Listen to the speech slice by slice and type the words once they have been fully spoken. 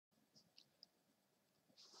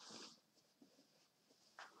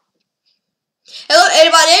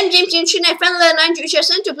James Cherniaiev Fan 93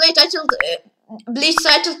 to play titled Blitz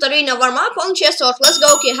titled Arena warm up on chess.org. Let's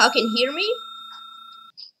go. Okay, how can you hear me?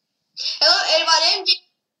 Hello everybody, I'm James.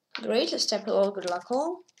 Great, let's type hello, good luck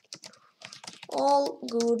all. All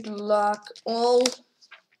good luck, all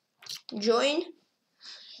join.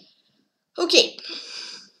 Okay.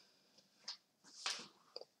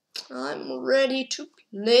 I'm ready to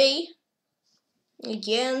play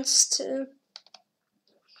against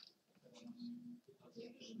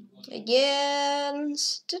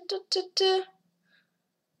against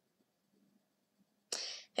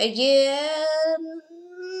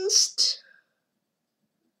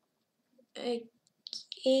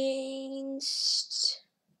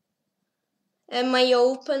and my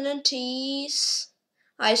opponent is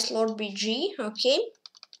Ice Lord BG. Okay.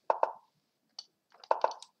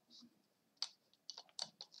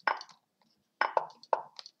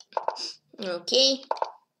 Okay.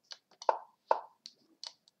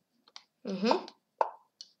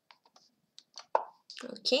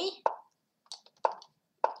 Okay.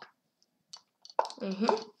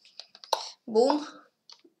 Boom.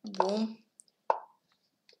 Boom.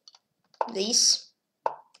 This.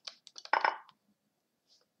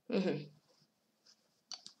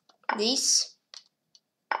 This.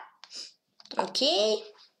 Okay.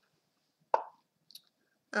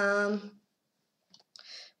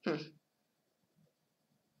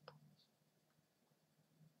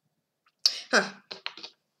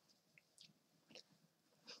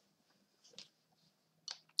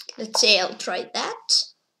 Let's say I'll try that.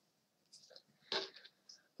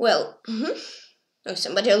 Well, oh,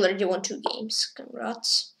 somebody already won 2 games.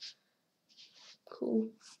 Congrats. Cool.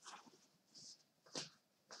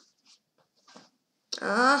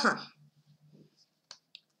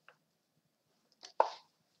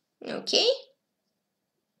 Okay.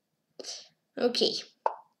 Okay.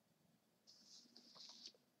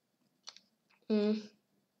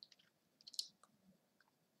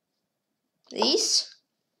 This.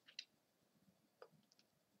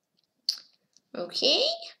 Okay.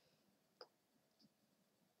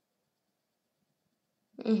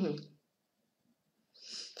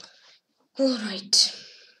 All right.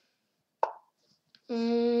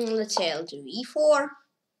 Let's say I'll do e4.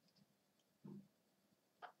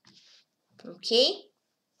 Okay.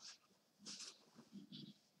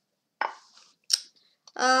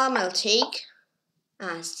 I'll take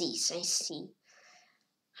this. I see.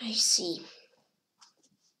 I see.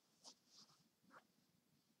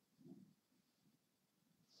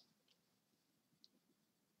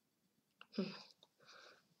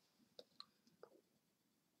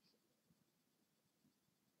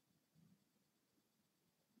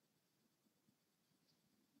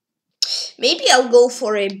 Maybe I'll go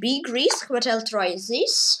for a big risk, but I'll try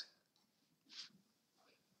this.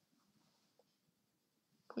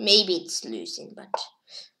 Maybe it's losing, but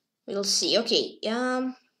we'll see. Okay,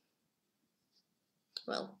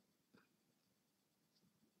 well.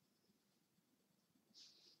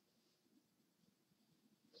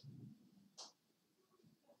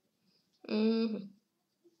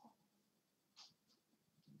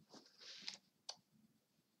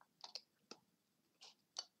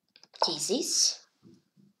 Okay, this.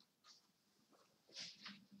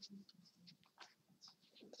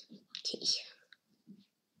 Okay.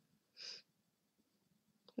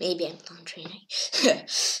 Maybe I'm blundering.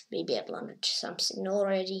 Maybe I blundered something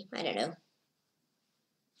already. I don't know.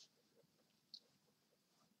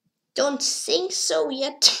 Don't think so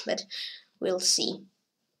yet, but we'll see.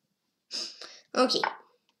 Okay.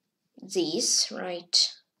 This,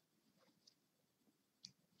 right.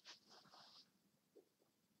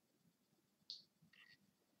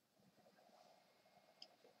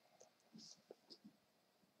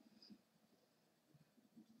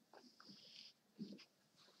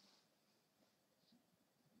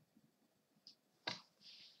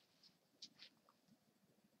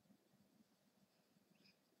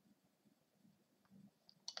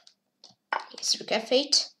 It's Rook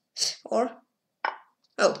F8 or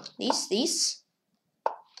this.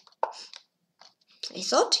 I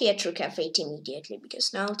thought he had Rook F8 immediately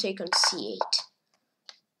because now I'll take on C8.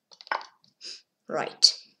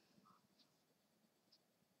 Right.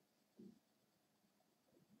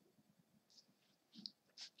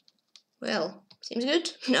 Well, seems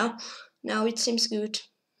good. Now it seems good.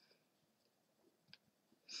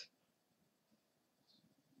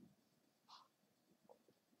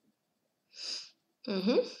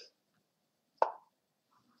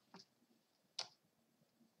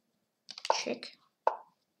 Check.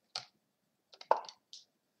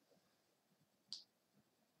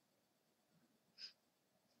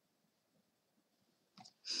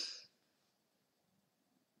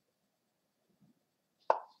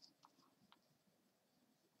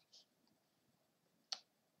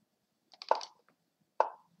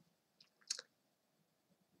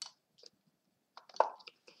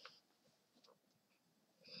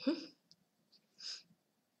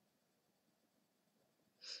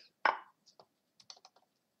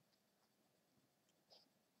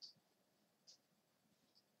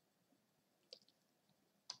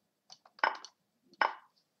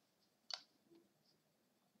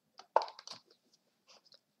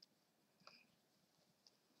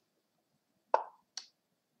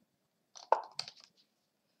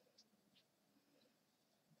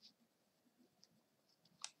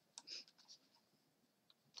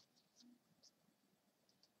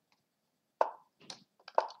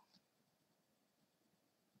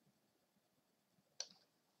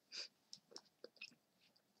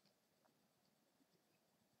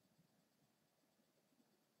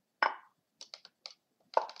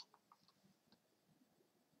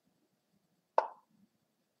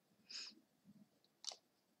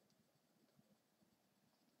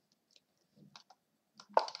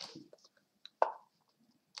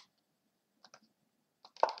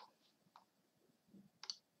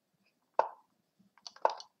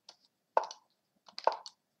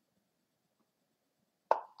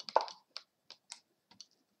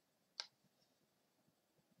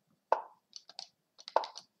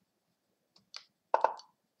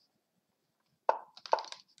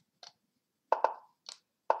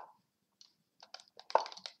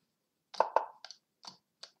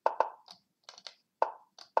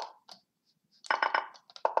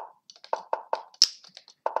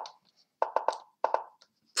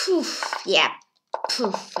 Poof. Yeah.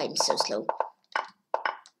 Poof. I'm so slow.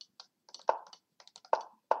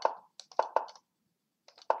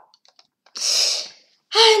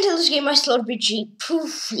 And I lose game my slot BG.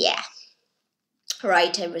 Poof. Yeah.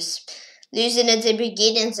 Right. I was losing at the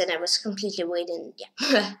beginning, and I was completely waiting.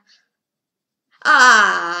 Yeah.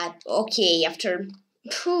 Okay. After.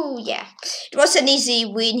 Pooh. Yeah. It was an easy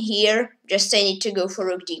win here. Just I need to go for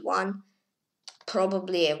rook d1.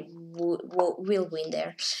 Probably I will win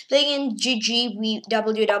there. Playing in GG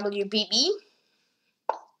WWBB.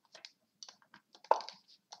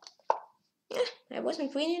 Yeah, I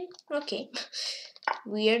wasn't winning. Okay.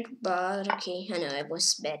 Weird, but okay. I know I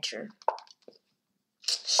was better.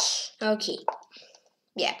 Okay.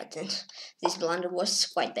 Yeah, but then this blunder was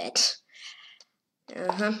quite bad.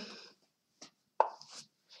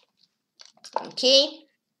 Okay.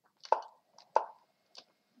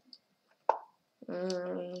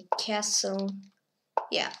 Castle.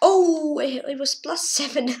 Yeah. Oh, it was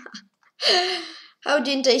 +7. How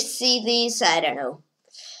didn't I see this? I don't know.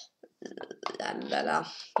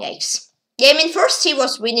 Yikes. Yeah, I mean, first he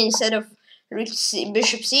was winning instead of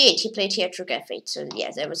bishop c8. He played here rook f8. So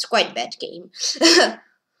yeah, that was quite a bad game.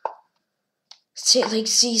 Stay like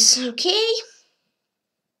this. Okay.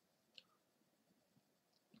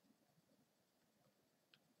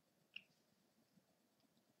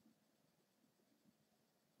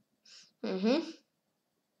 Okay.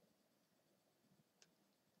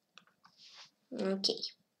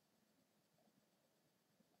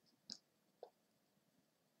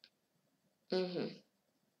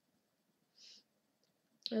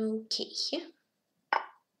 Okay.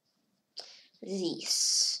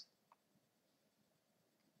 This.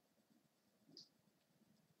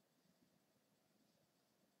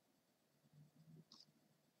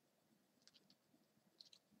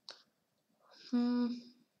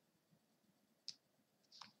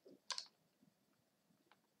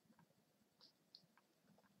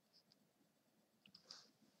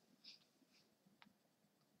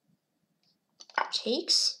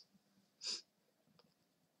 Takes.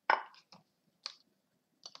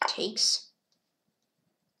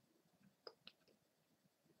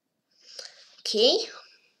 Okay.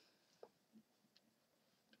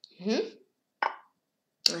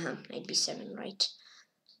 Knight b7, right?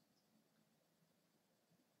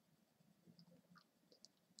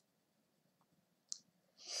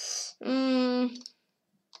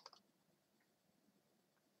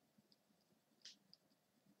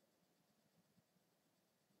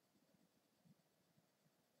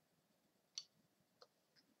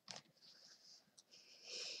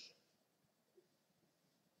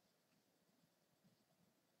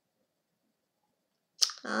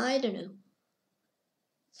 I don't know.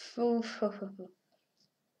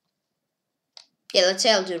 Yeah, let's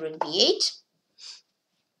say I'll do rook b8.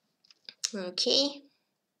 Okay.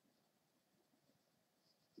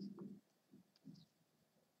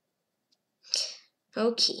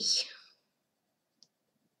 Okay.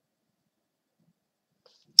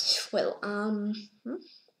 Well,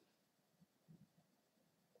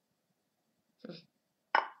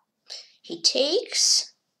 he takes.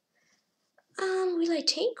 Will I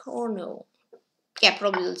take or no? Yeah,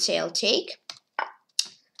 probably let's say I'll take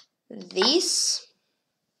this.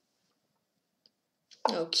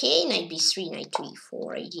 Okay, knight b3, knight to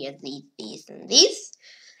e4, idea these and these.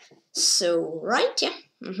 So right, yeah.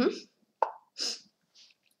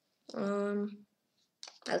 I'll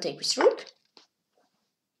take this rook.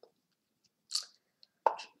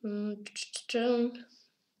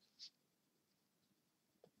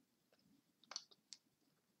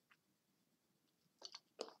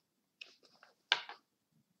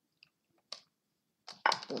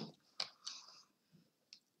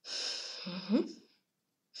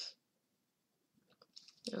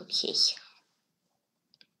 Okay.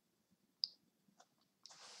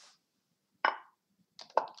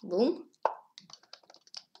 Boom.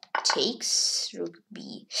 Takes rook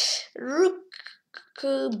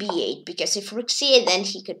b8, because if rook c8, then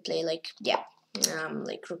he could play like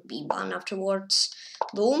like rook b1 afterwards.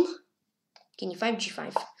 Boom. King e5,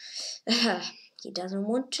 g5. He doesn't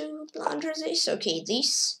want to blunder this. Okay,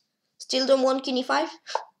 this. Still don't want king e5.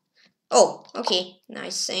 Oh, okay.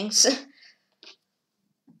 Nice, thanks.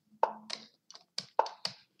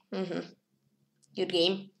 Good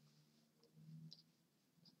game.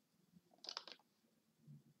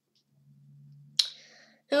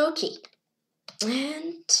 Okay.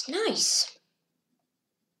 And nice.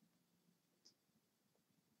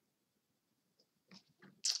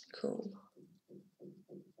 Cool.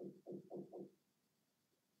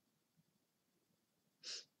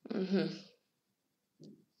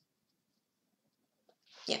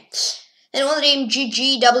 Yeah. Another name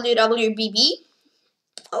GGWWBB.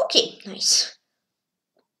 Okay, nice.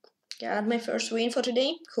 Got my first win for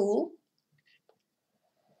today. Cool.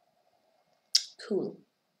 Cool.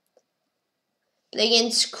 Play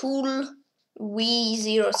against Cool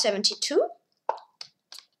V072.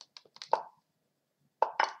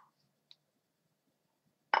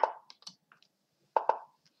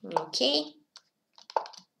 Okay.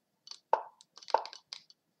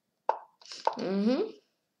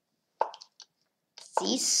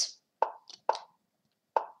 This.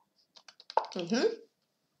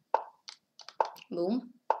 Boom.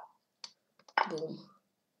 Boom.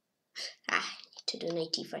 I need to do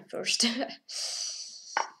 95 first.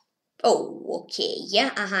 Oh, okay.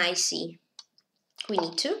 Yeah, I see. We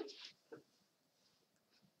need to.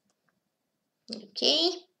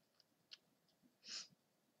 Okay.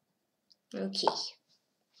 Okay.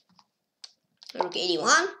 Rook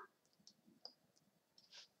 81.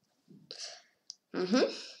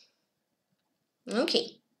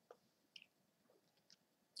 Okay.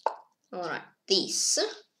 Alright, this.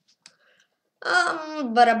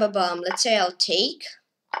 Let's say I'll take.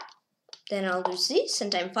 Then I'll do this,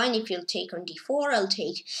 and I'm fine if you'll take on d4. I'll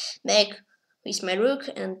take back with my rook,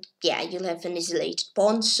 and yeah, you'll have an isolated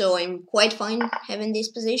pawn, so I'm quite fine having this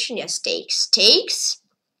position. Yes, takes.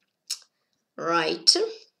 Right.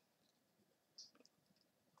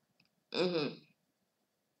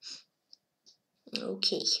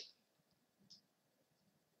 Okay.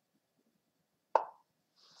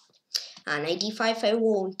 Knight d5, I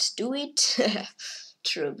won't do it.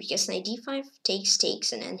 True, because knight d5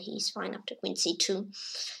 takes, and then he's fine after queen c2. I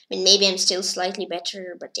mean, maybe I'm still slightly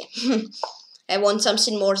better, but yeah. I want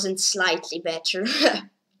something more than slightly better.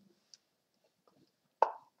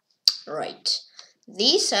 Right.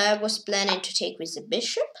 This I was planning to take with the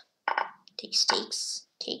bishop.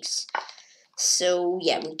 Takes. So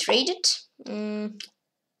yeah, we trade it.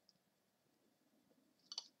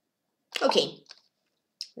 Okay.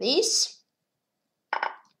 This.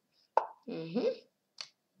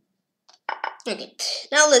 Okay.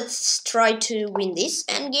 Now let's try to win this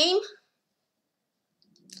endgame.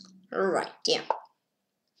 Right. Yeah.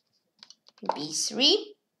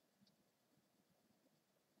 b3.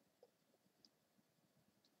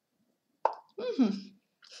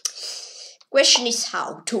 Question is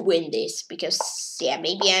how to win this, because yeah,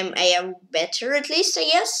 maybe I am better at least, I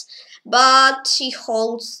guess. But he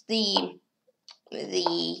holds the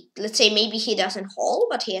let's say maybe he doesn't hold,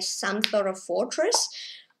 but he has some sort of fortress,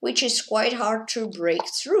 which is quite hard to break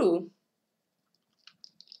through.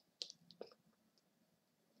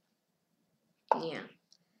 Yeah.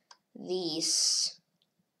 These,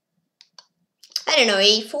 I don't know,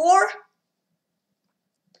 a4.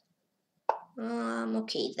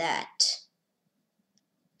 Okay, that.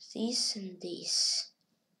 This and this.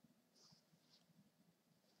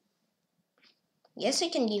 Yes, I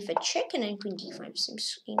can give a check, and then queen d5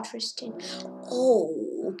 seems interesting.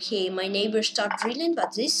 Oh, okay, my neighbors start drilling,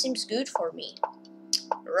 but this seems good for me.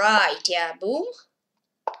 Right, yeah, boom.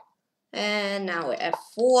 And now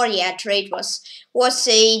f4. Yeah, trade was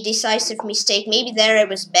a decisive mistake. Maybe there I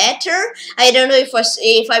was better. I don't know if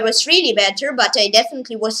I was really better, but I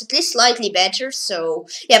definitely was at least slightly better. So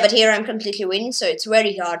yeah, but here I'm completely winning, so it's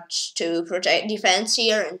very hard to protect defense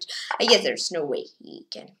here, and I guess there's no way he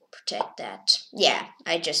can protect that. Yeah,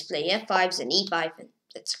 I just play f5s and e5, and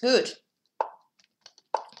that's good.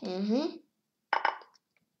 Boom.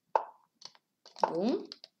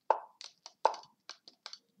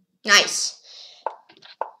 Nice.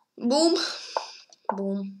 Boom.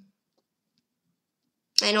 Boom.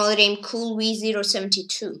 I know the name Cool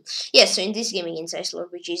V072. Yeah, so in this game against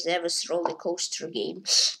Icelord, which is Eva's roller coaster game,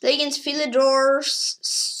 play against Philidor's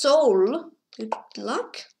Soul. Good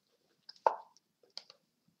luck.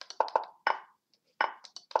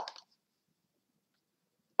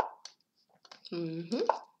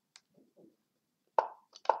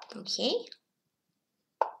 Okay.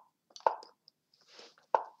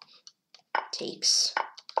 Takes.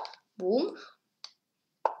 Boom.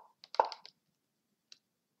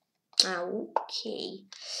 Okay.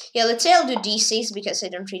 Yeah, let's say I'll do d6 because I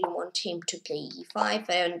don't really want him to play e5.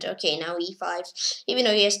 And okay, now e5. Even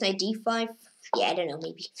though he has knight d5. Yeah, I don't know.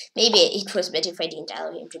 Maybe it was better if I didn't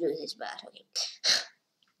allow him to do this, but okay.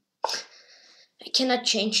 I cannot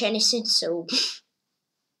change anything, so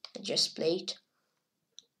I just played.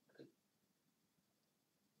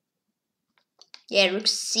 Yeah, rook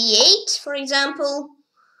c8, for example.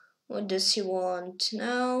 What does he want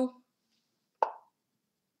now?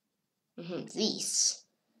 These.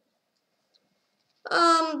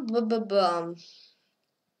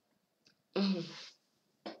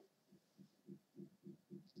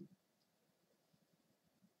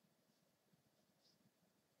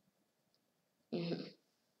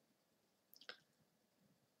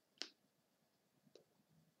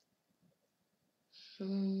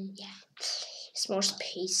 Yeah, it's more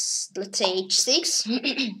space. Let's say h6.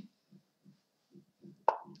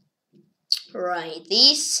 Right,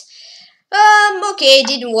 this. Okay, I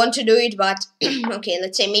didn't want to do it, but okay,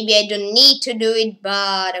 let's say maybe I don't need to do it,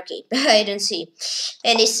 but okay, I don't see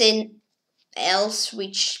anything else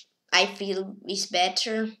which I feel is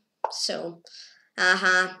better. So,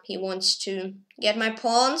 he wants to get my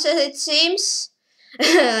pawns, as it seems.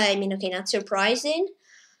 I mean, okay, not surprising.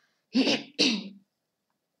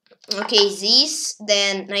 Okay, this,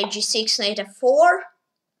 then knight g6, knight f4.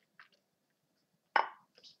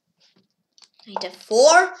 Knight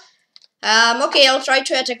f4. Okay, I'll try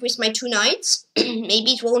to attack with my 2 knights.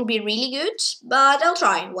 Maybe it won't be really good, but I'll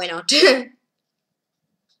try. Why not? It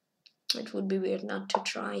would be weird not to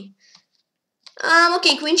try.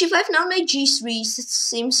 Okay, queen g5, now knight g3. It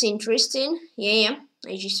seems interesting. Yeah.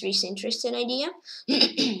 Knight g3 is interesting idea.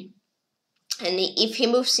 And if he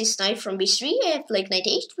moves his knight from b3, I have like knight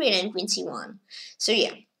h3 and queen c1. So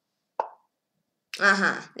yeah.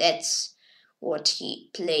 That's what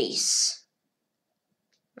he plays.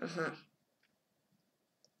 I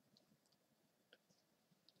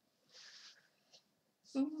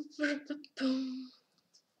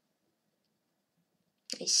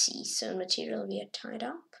see. So material we are tied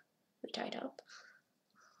up.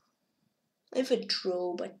 I have a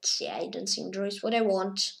draw, but yeah, I don't think draw is what I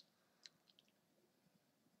want.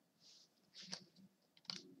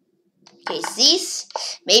 Okay, this.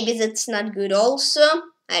 Maybe that's not good also.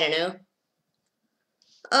 I don't know.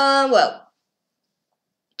 Well.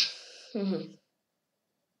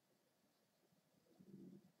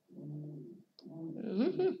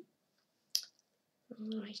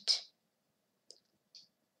 Alright.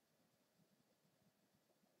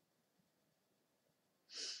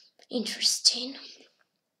 Interesting.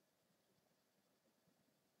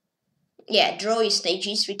 Yeah, draw is knight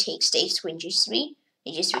g3 takes, queen g3.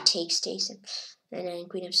 Knight g3 takes, and then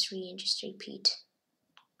queen f3 and just repeat.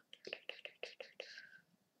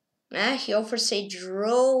 He offers a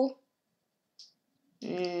draw.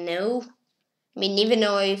 No. I mean, even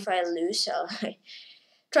though if I lose, I'll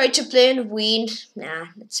try to play and win. Nah,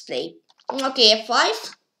 let's play. Okay,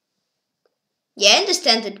 f5. Yeah, I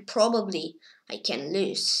understand that probably I can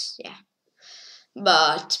lose. Yeah.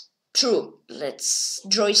 But true, let's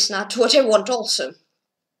draw is not what I want also.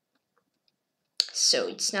 So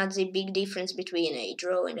it's not the big difference between a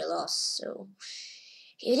draw and a loss. So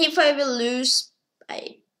even if I will lose,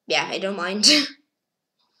 I don't mind.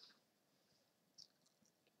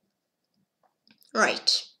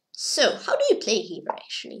 Right. So how do you play here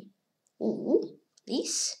actually? Ooh,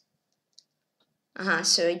 this.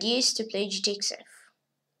 So idea is to play g takes f.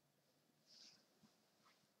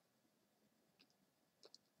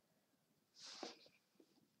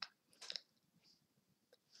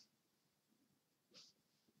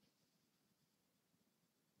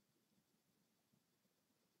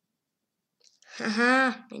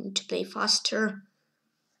 I need to play faster.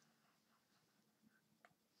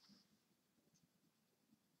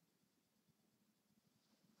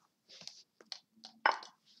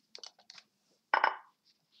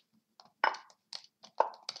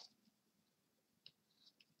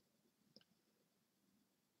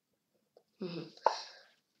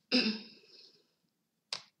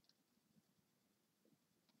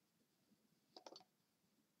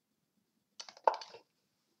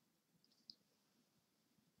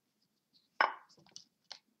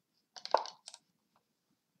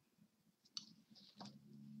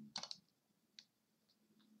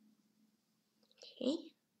 Okay.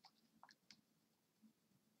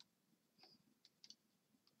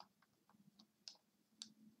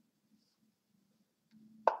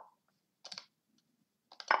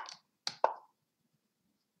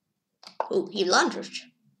 Oh, he blundered.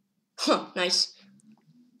 Huh, nice.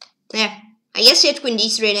 Yeah, I guess he had queen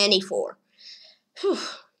d3 and e4. Whew,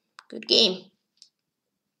 good game.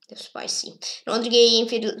 That's spicy. Another game,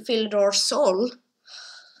 Philidor Sol.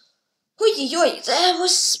 Oi, that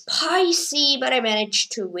was spicy, but I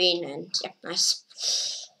managed to win, and yeah, nice.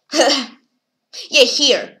 Yeah,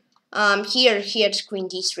 here. Here he had queen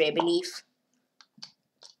d3, I believe.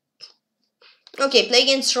 Okay, play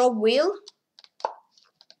against Rob Will.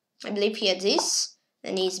 I believe he had this,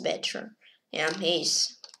 and he's better. Yeah,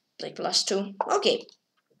 he's like +2. Okay.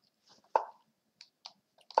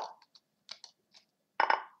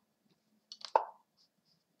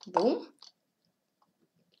 Boom.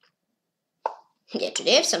 Yeah,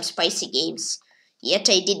 today I have some spicy games. Yet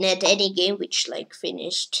I didn't have any game which like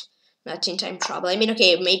finished not in time trouble. I mean,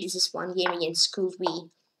 okay, maybe this one game against School Wii.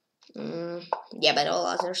 Yeah, but all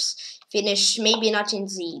others finished maybe not in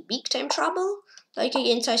the big time trouble, like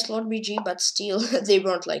against I slot BG, but still they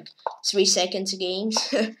weren't like 3 seconds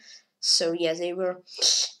games. So yeah, they were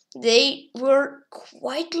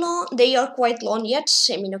quite long. They are quite long yet.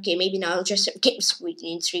 I mean, okay, maybe now I'll just have games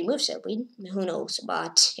within 3 moves. I'll win. Who knows?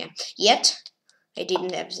 But yeah, yet I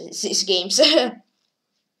didn't have these games.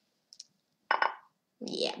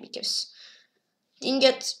 Yeah, because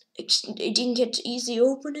I didn't get easy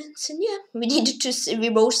opponents, and yeah, we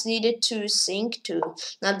both needed to think to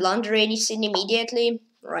not blunder anything immediately.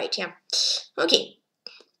 Right, yeah. Okay.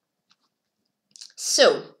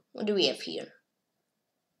 So, what do we have here?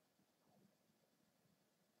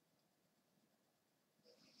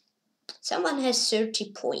 Someone has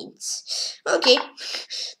 30 points. Okay,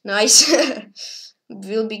 nice.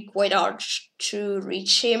 Will be quite hard to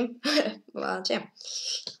reach him, but yeah.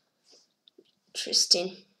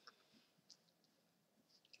 Interesting.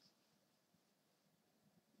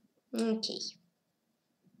 Okay.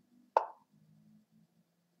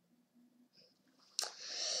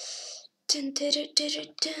 Dun, dun, dun, dun,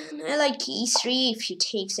 dun. I like e3. If he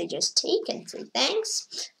takes, I just take and say thanks.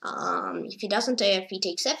 If he doesn't, if he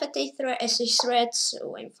takes f at as a threat,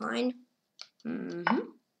 so I'm fine.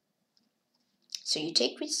 So you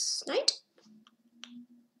take with knight?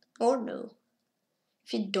 Or no?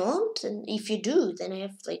 If you don't, and if you do, then I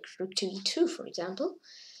have like rook to e2, for example.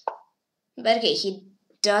 But okay, he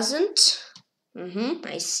doesn't.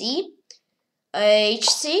 I see.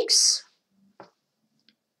 h6.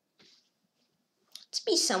 Let's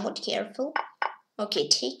be somewhat careful. Okay,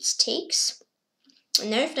 takes.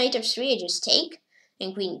 And now if knight f3, I just take.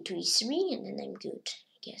 And queen to e3, and then I'm good,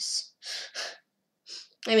 I guess.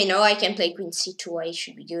 I mean, no, I can play queen c2, I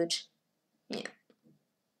should be good. Yeah.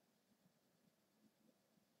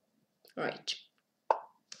 Right.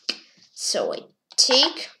 So I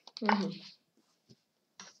take.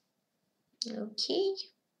 Okay.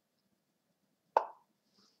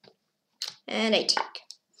 And I take.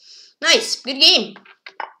 Nice, good game.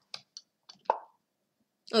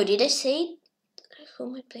 Oh, did I say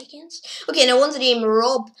who I play against? Okay, now what's the name?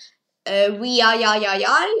 Rob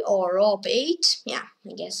or Rob 8? Yeah,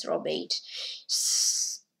 I guess Rob 8.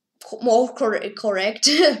 More correct.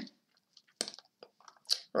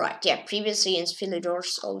 Right, yeah, previously against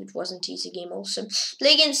Philidors, it wasn't easy game also.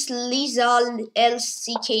 Play against Lisa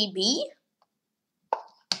LCKB.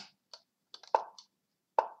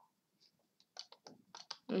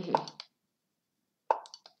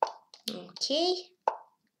 Okay.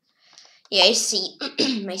 Yeah, I see.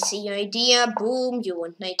 I see your idea. Boom, you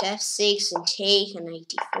want knight f6 and take and knight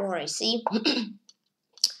d4, I see.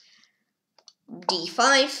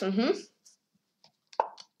 d5,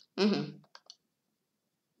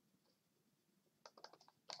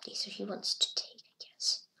 Okay, so he wants to take, I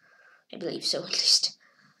guess. I believe so, at least.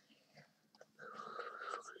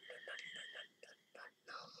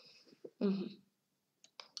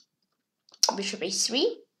 Bishop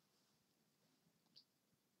a3.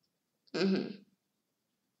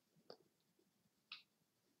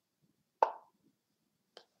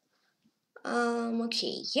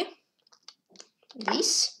 Okay, yeah.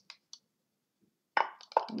 This.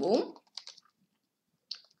 Boom.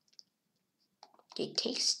 Okay,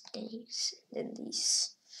 takes, then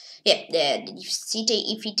this. Yeah,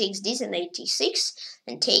 if he takes this and knight d6,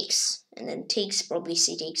 then takes, and then takes, probably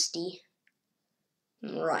c takes d.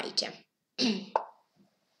 Right, yeah.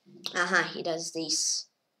 He does this.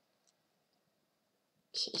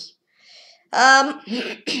 Okay.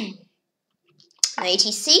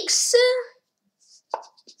 96.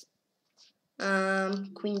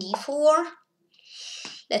 Queen d4.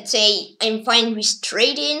 Let's say I'm fine with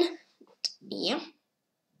trading. Yeah.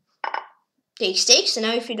 Takes, and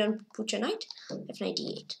now if you don't put your knight, f knight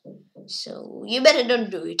d8. So you better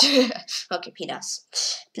don't do it. Okay, he does.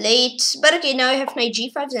 Plate, but okay, now I have knight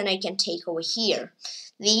g5, then I can take over here.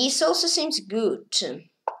 This also seems good.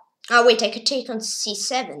 Oh wait, I could take on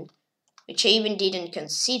c7, which I even didn't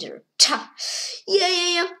consider.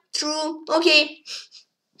 Yeah, true. Okay,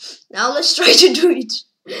 now let's try to do it.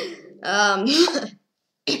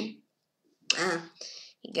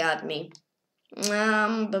 He got me.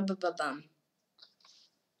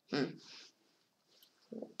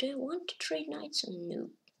 Do I want to trade knights? No.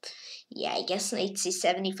 Yeah, I guess knight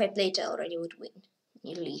c7, if I played it already, would win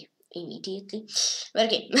nearly immediately. But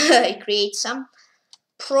okay, I create some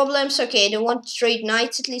problems. Okay, I don't want to trade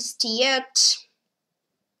knights at least yet.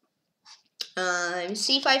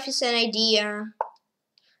 c5 is an idea.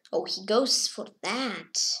 Oh, he goes for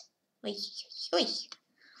that.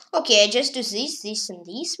 Okay, I just do this, and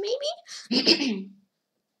this, maybe?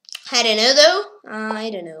 I don't know, though. I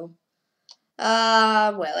don't know.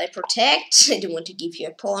 Well, I protect. I don't want to give you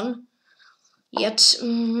a pawn. yet.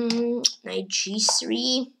 Knight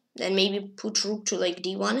g3. Then maybe put rook to like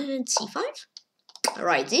d1 and then c5.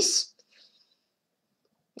 Alright, this.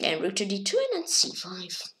 Then rook to d2 and then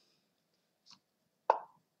c5.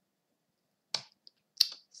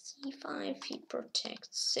 c5, he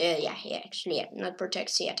protects. Yeah, he actually, yeah, not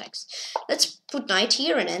protects, he attacks. Let's put knight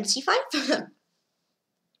here and then c5.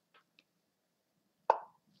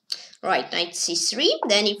 Right, knight c3.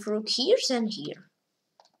 Then if rook here, then here.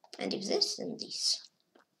 And if this, then this.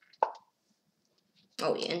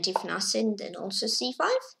 Oh, yeah, and if nothing, then also c5.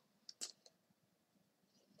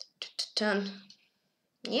 Turn.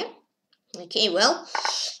 Yeah. Okay, well,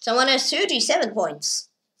 someone has 37 points.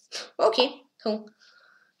 Okay, cool.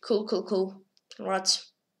 Cool. Right.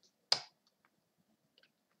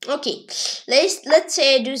 Okay, let's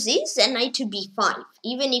say I do this, then knight to b5.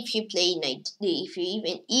 Even if you play knight,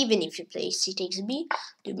 even if you play c takes b,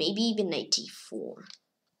 do maybe even knight d4.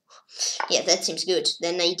 Yeah, that seems good.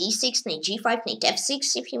 Then knight d6, knight g5, knight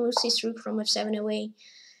f6. If he moves his rook from f7 away,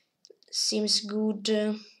 seems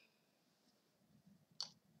good.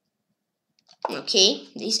 Okay,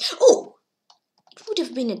 this. Oh, it would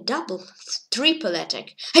have been a double, triple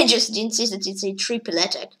attack. I just didn't see that it's a triple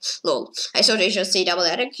attack. Lol. I thought I just say double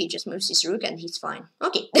attack. He just moves his rook and he's fine.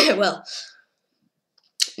 Okay, well.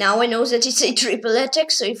 Now I know that it's a triple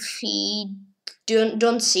attack, so if he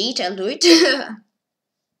don't see it, I'll do it.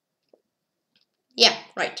 Yeah,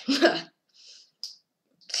 right.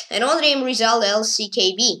 And on game result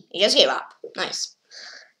LCKB. He just gave up. Nice.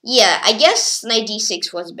 Yeah, I guess knight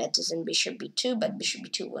d6 was better than bishop b2, but bishop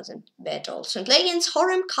b2 wasn't bad also. And play against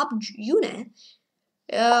Horem Cup Yuna.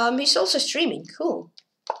 He's also streaming. Cool.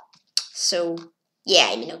 So, yeah,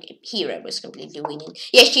 I mean, okay, here I was completely winning.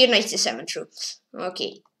 Yeah, here knight c7, true.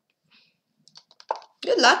 Okay.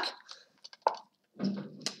 Good luck.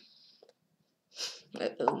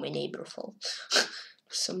 Oh, my neighbor fell.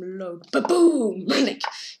 Some loud ba-boom! Like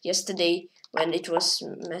yesterday when it was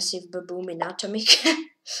massive ba-boom in Atomic.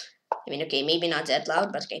 I mean, okay, maybe not that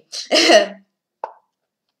loud, but okay.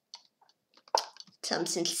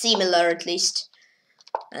 Something similar at least.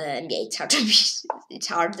 Yeah, it's hard to be. It's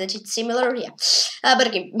hard that it's similar, yeah. But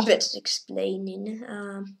okay, but explaining.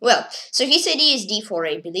 Well, so he said he is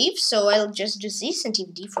d4, I believe. So I'll just do this, and if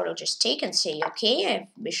d4, I'll just take and say, okay, I have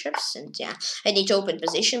bishops, and yeah, I need to open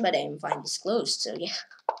position, but I'm fine this closed. So yeah.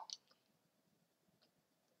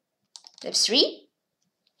 f3.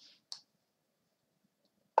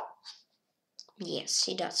 Yes,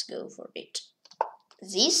 he does go for it.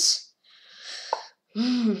 This.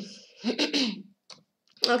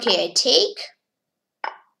 Okay, I take.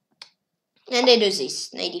 And I do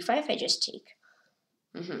this. 95, I just take.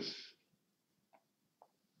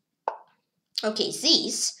 Okay,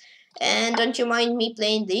 this. And don't you mind me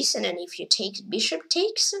playing this? And then if you take bishop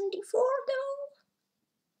takes and d4,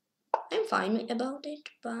 though. I'm fine about it,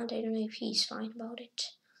 but I don't know if he's fine about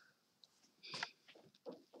it.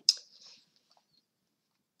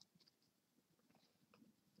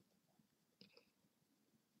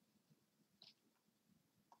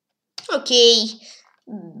 Okay.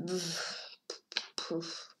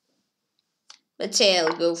 Let's say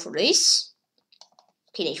I'll go for this.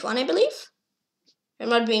 King h1, I believe. I'm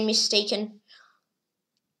not being mistaken.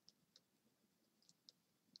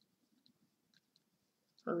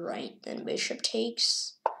 Right, then bishop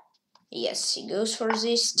takes. Yes, he goes for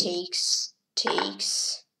this. Takes.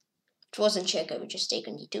 It wasn't check, I would just take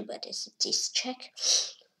on d2, but it is check.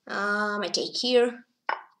 I take here.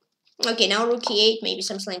 Okay, now rook e8, maybe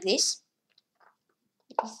something like this.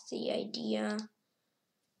 Is the idea.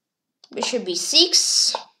 Bishop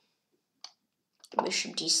b6.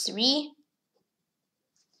 Bishop d3.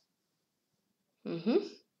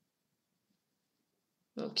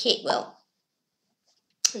 Okay, well,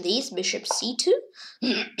 these bishop c2.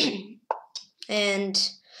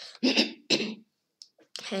 and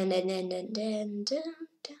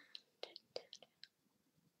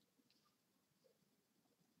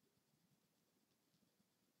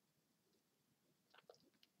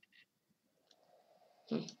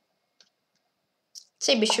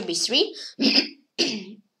say bishop b3.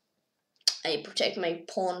 I protect my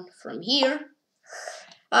pawn from here.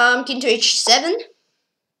 King to h7.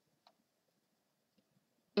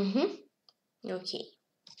 Okay.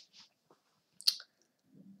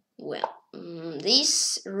 Well,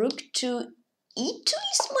 this rook to e2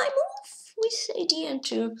 is my move. With the idea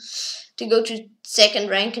to go to second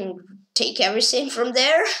rank and take everything from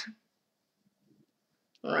there.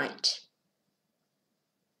 Right.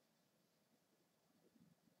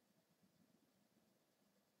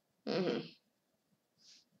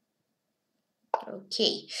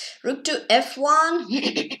 Okay. Rook to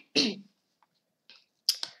f1.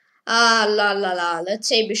 La la la. Let's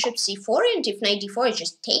say bishop c4, and if knight d4 is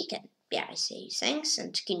just taken. Yeah, I say thanks,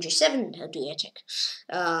 and king g7, how do you attack?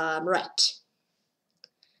 Right.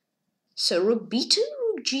 So rook b2,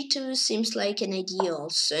 rook g2 seems like an idea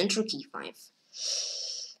also, and rook e5.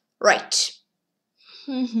 Right.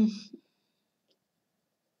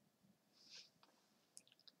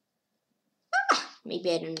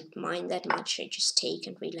 Maybe I don't mind that much, I just take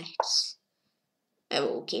and relax.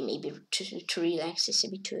 Oh, okay, maybe to relax is a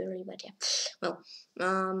bit too early, but yeah. Well,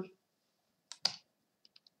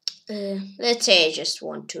 let's say I just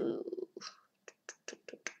want to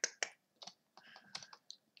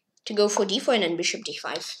go for d4 and then bishop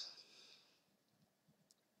d5.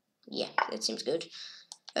 Yeah, that seems good.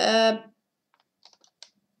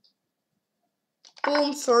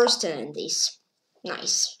 Boom, first and then this.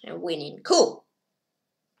 Nice, and winning. Cool.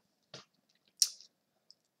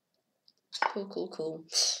 Cool.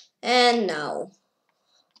 And now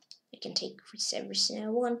I can take everything I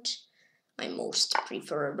want. My most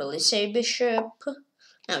preferable is a bishop.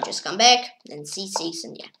 Now just come back, then c6,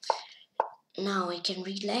 and yeah. Now I can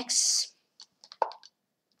relax.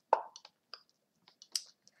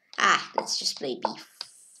 Let's just play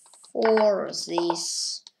b4,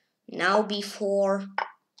 this. Now b4.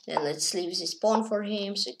 Then let's leave this pawn for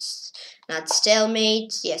him, so it's not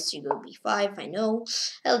stalemate. Yes, you go b5, I know.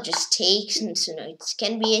 I'll just take, since you know it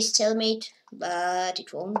can be a stalemate, but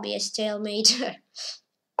it won't be a stalemate.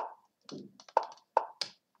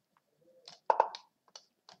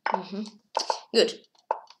 Good.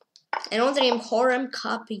 And on the game, Horam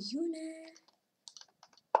Kapayuna.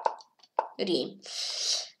 Good game.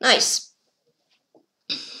 Nice.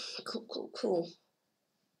 Cool.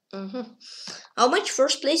 How much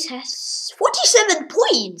first place has? 47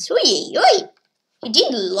 points. Oi. He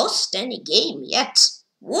didn't lost any game yet.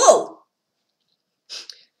 Whoa.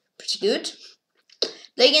 Pretty good.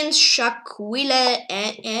 Play against Shakwila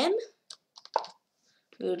M.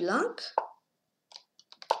 Good luck.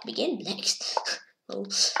 Begin next. Oh.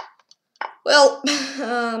 Well,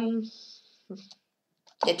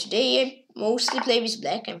 yeah, today I mostly play with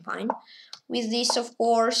black. I'm fine with this, of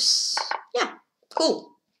course. Yeah,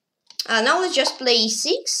 cool. Now let's just play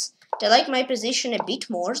e6. I like my position a bit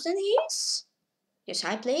more than his. Yes,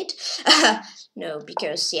 I played. No,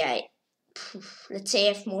 because yeah, let's say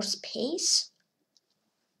I have more space.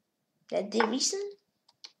 That's the reason.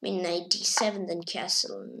 I mean, knight d7, then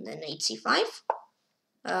castle, and then knight c5.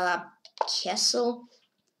 Castle.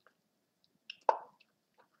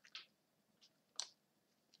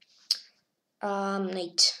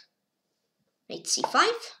 Knight c5.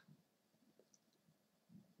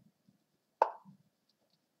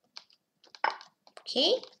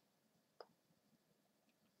 Okay.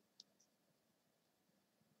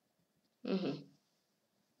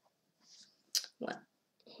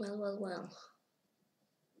 Well.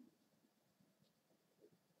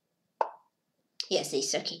 Yes,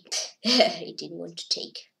 it's okay. I didn't want to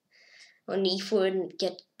take on e4 and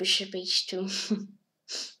get bishop h2.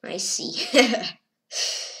 I see.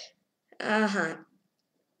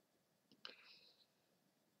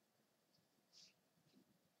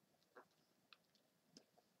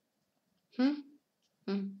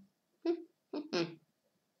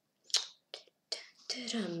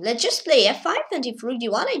 Let's just play f5, and if rook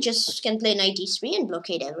d1, I just can play knight d3 and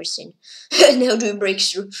blockade everything. Now do a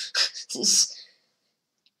breakthrough.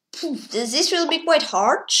 This will be quite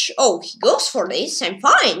hard. Oh, he goes for this. I'm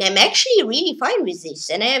fine. I'm actually really fine with this.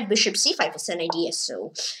 And I have bishop c5 as an idea,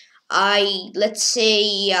 so let's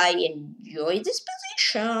say I enjoy this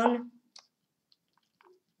position.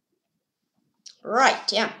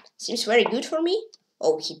 Right, yeah. Seems very good for me.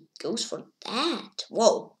 Oh, he goes for that.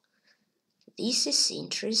 Whoa. This is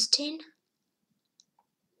interesting.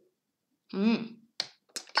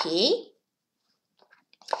 Okay.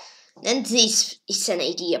 Then this is an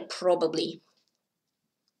idea, probably.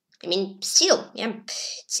 I mean, still, yeah,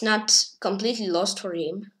 it's not completely lost for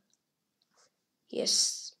him.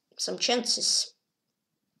 Yes, some chances.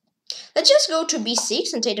 Let's just go to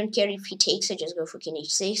b6, and I don't care if he takes, I just go for king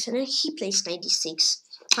h6, and then he plays knight d6.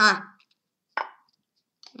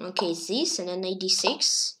 Okay, this, and then knight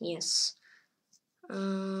d6, yes.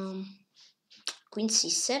 Queen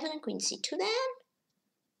c7, queen c2 then.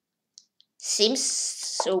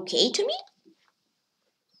 Seems okay to me.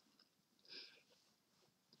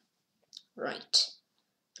 Right.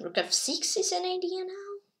 Rook f6 is an idea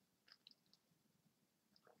now.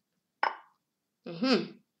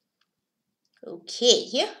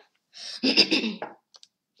 Okay.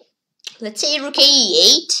 Let's say rook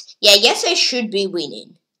e8. Yeah, I guess I should be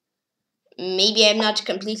winning. Maybe I'm not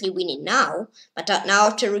completely winning now, but now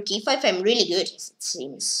after rook e5 I'm really good, as it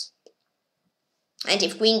seems. And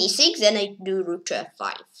if queen d6, then I do rook to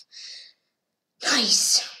f5.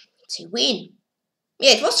 Nice. It's a win.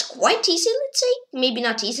 Yeah, it was quite easy, let's say. Maybe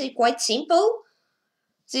not easy, quite simple.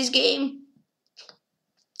 This game.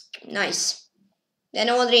 Nice. Then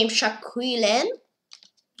another game, Shakulen.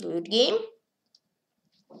 Good game.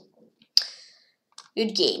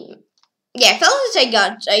 Good game. Yeah, I felt that I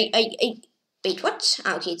got. Wait, what?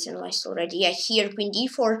 Ah, okay, it's analyzed already. Yeah, here, queen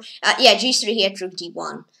d4. Yeah, g3 here, rook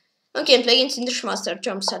d1. Okay, I'm playing against International Grandmaster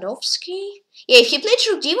Tom Sadovsky. Yeah, if he played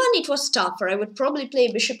rook d1, it was tougher. I would probably play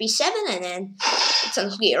bishop e7 and then it's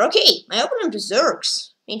unclear. Okay, my opponent is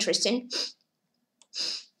Zergs. Interesting.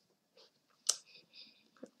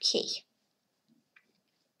 Okay.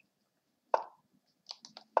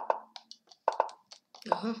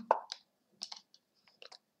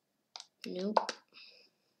 Nope.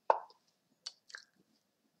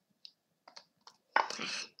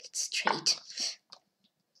 Let's trade.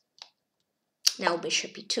 Now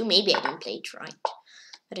bishop e2. Maybe I didn't play it right.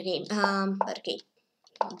 But okay. But okay.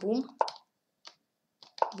 Boom.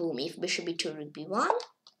 Boom. If bishop e2, rook b1.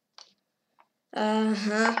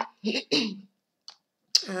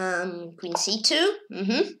 Queen c2.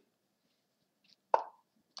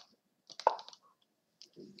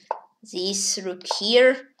 This rook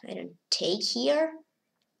here. I don't take here.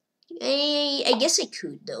 I guess I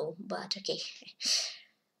could though, but okay.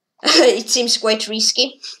 It seems quite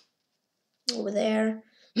risky over there.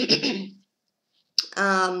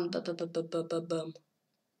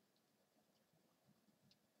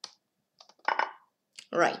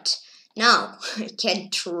 Right, now I can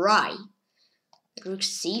try rook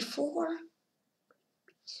c4.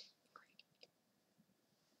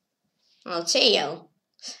 I'll say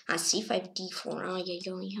c5 d4.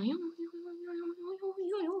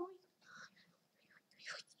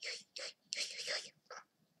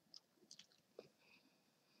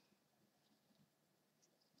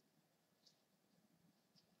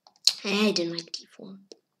 I didn't like d4.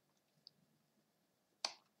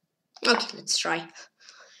 Okay, let's try.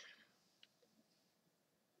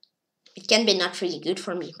 It can be not really good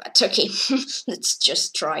for me, but okay, let's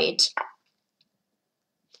just try it.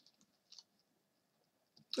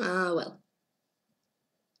 Well.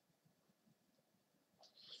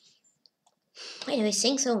 Why do I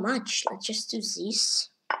think so much? Let's just do this.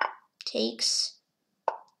 Takes.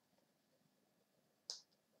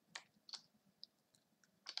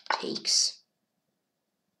 Takes.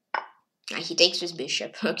 He takes with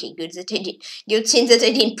bishop. Okay, good that I did. Good thing that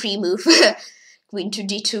I didn't pre-move queen to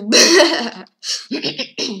d2.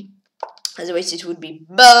 Otherwise, it would be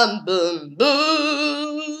boom, boom,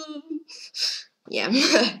 boom. Yeah.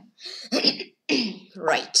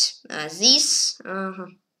 Right. This.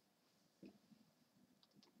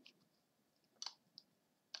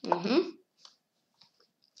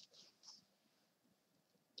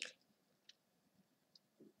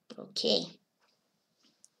 Okay.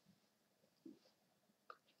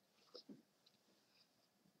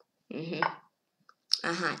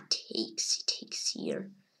 Takes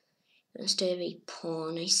here. Must have a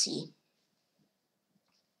pawn, I see.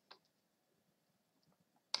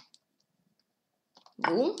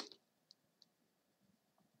 Boom.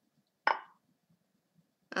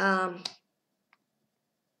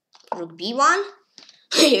 Rook b1.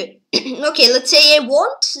 Okay, let's say I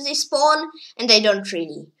want this pawn, and I don't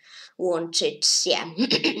really want it. Yeah,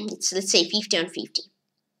 it's, let's say, 50 on 50.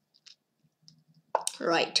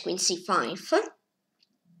 Right, queen c5.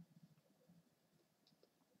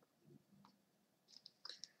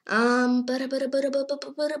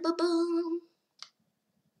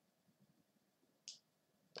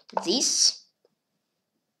 This.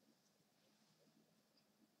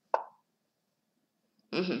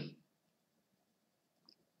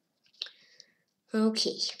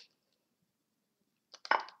 Okay.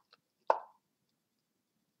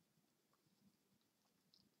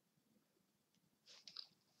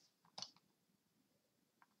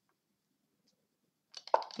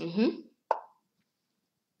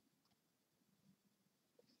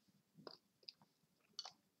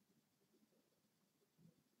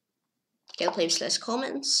 I'll play with less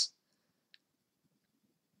comments.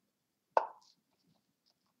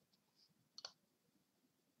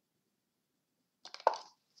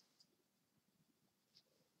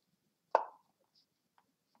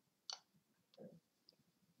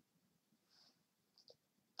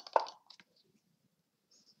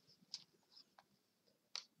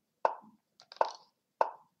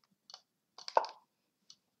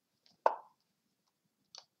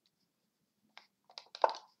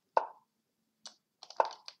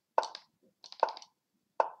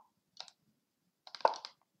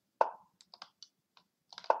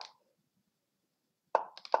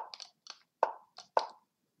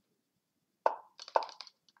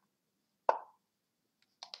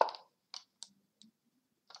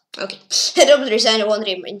 Okay. Double resigned, one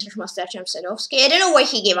game International Grandmaster Sadovsky. I don't know why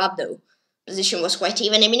he gave up though. Position was quite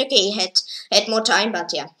even. I mean, okay, he had more time,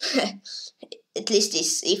 but yeah. At least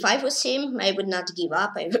this. If I was him, I would not give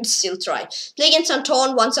up. I would still try. Play against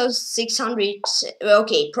Anton 1600.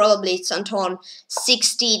 Okay, probably it's Anton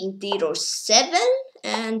 1607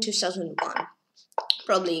 and 2001.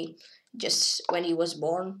 Probably just when he was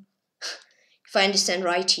born. If I understand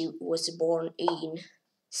right, he was born in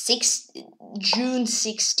June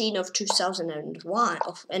 16 of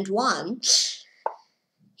 2001.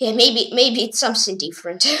 Yeah, maybe it's something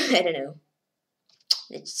different. I don't know.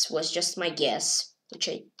 It was just my guess, which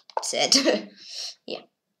I said. Yeah.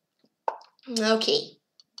 Okay.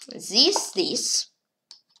 This.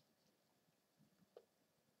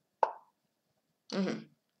 I'm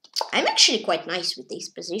actually quite nice with this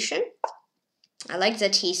position. I like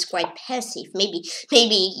that he's quite passive. Maybe,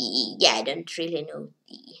 yeah, I don't really know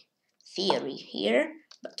the theory here.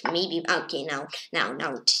 But maybe, okay, now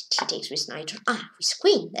he takes with knight. With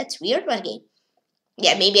queen. That's weird, but again.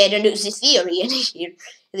 Yeah, maybe I don't know the theory in here.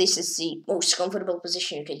 This is the most comfortable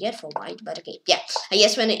position you could get for white, but okay. Yeah, I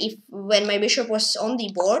guess when my bishop was on the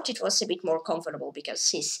board, it was a bit more comfortable because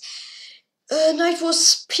his knight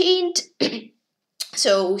was pinned.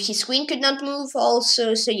 So his queen could not move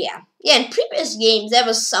also, so yeah. Yeah, in previous games that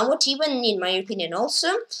was somewhat even in my opinion also,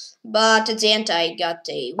 but at the end I got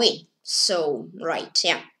a win. So, right,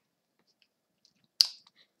 yeah.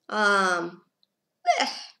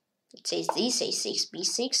 It says this, a6,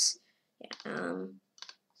 b6.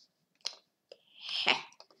 Yeah,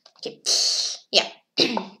 okay. Yeah.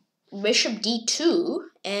 Bishop d2,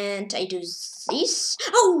 and I do this.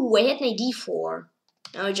 Oh, I had knight d4.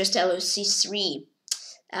 Now I just tell c3.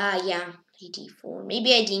 Yeah, d4.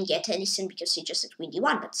 Maybe I didn't get anything because he just had queen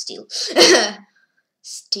d1, but still.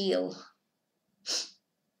 Still.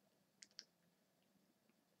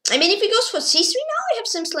 I mean, if he goes for c3 now, I have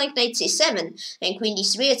things like knight c7 and queen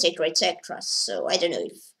d3, etc., etc. So I don't know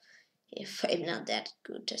if I'm not that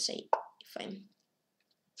good to say if I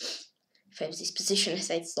have this position as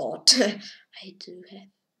I thought. I do have.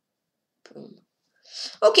 Boom.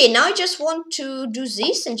 Okay, now I just want to do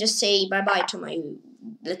this and just say bye-bye to my,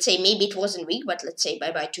 let's say maybe it wasn't weak, but let's say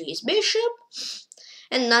bye-bye to his bishop.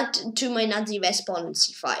 And not to my Nazi pawn on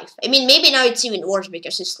c5. I mean, maybe now it's even worse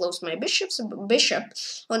because he slows my bishop on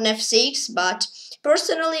f6. But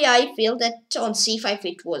personally, I feel that on c5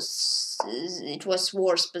 it was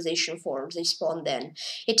worse position for this pawn than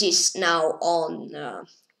it is now on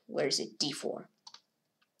where is it, d4.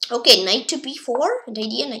 Okay, knight to b4 and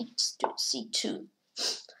idea knight to c2.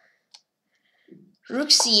 Rook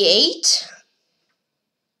c8.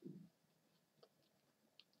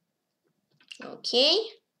 Okay.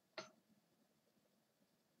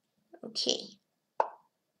 Okay.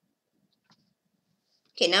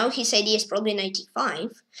 Okay, now his idea is probably knight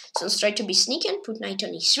e5. So let's try to be sneaky and put knight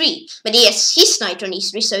on e3. But yes, his knight on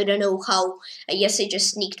e3, so I don't know how. I guess I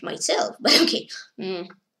just sneaked myself. But okay.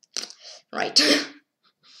 Right.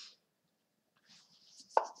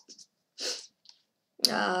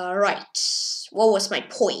 Right. What was my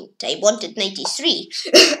point? I wanted knight e3.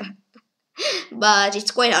 But it's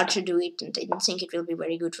quite hard to do it, and I don't think it will be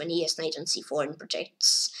very good when he has knight on c4 and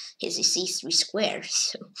protects his c3 square.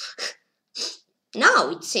 So now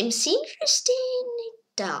it seems interesting.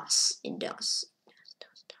 It does.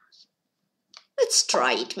 Let's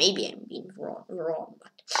try it. Maybe I'm being wrong,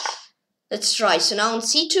 but let's try. So now on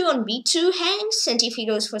c2, on b2 hangs, and if he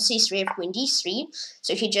goes for c3, I have queen d3.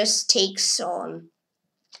 So he just takes on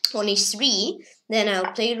e3. Then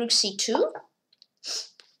I'll play rook c2.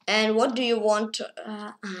 And what do you want?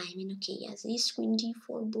 I mean, okay, yes, this queen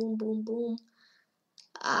d4, boom, boom, boom.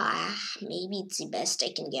 Maybe it's the best I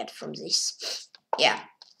can get from this. Yeah,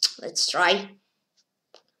 let's try.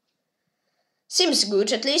 Seems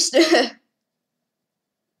good, at least.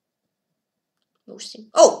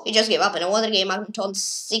 Oh, he just gave up in another game. I'm on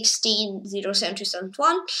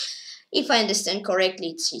 16/07/2001. If I understand correctly,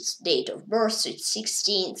 it's his date of birth. So it's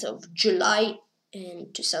 16th of July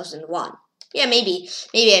in 2001. Yeah, maybe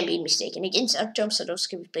I'm being mistaken. Against Artem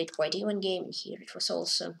Sadovsky, we played quite even game here. It was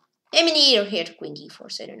also. I mean, here to queen d4,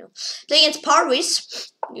 so I don't know. Play against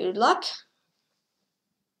Parvis. Good luck.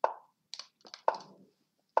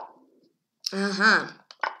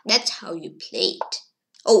 That's how you play it.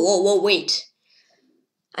 Oh, wait.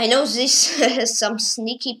 I know this has some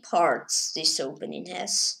sneaky parts, this opening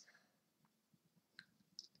has.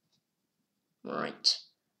 Right.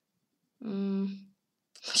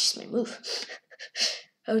 Which is my move?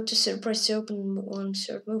 How to surprise the open on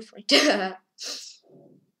third move, right?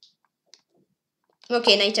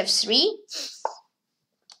 Okay, knight f3.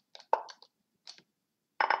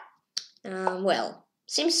 Well,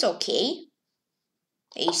 seems okay.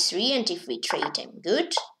 A3, and if we trade, I'm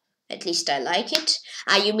good. At least I like it.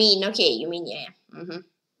 You mean, okay, you mean, yeah.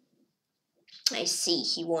 I see,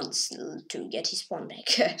 he wants to get his pawn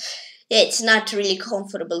back. Yeah, it's not really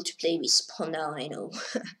comfortable to play with pawn now, I know.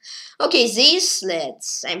 Okay, this,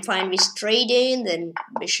 I'm fine with trading, then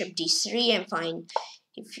bishop d3, I'm fine.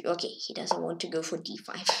 Okay, he doesn't want to go for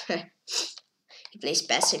d5. He plays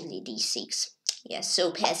passively d6. Yeah,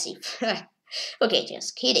 so passive. Okay,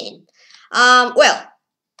 just kidding. Well,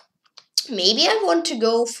 maybe I want to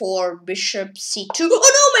go for bishop c2.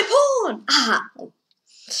 Oh no, my pawn! Ah!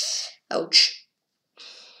 Ouch.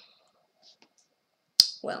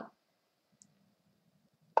 Well.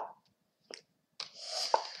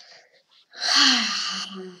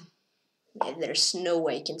 Yeah, there's no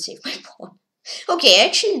way I can save my pawn. Okay, I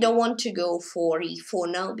actually don't want to go for e4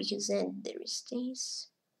 now, because then there is this.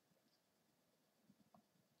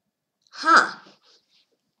 Huh.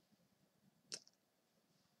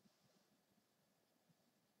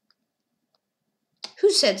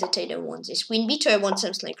 Who said that I don't want this? Queen b2, I want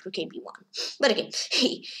something like rook ab1. But again,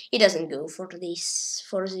 he doesn't go for this,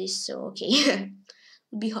 so okay.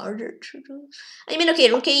 Would be harder to do. I mean,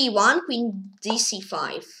 okay, rook a1, queen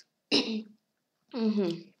dc5.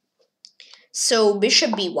 So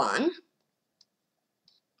bishop b1.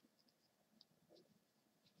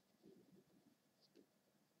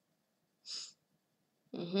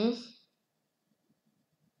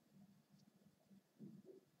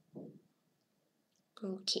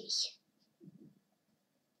 Okay.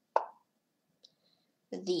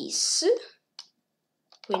 This.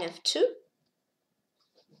 Queen f2.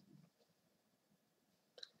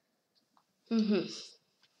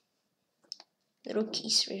 Rook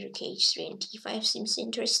e3, rook h3, and t5 seems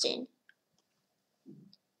interesting.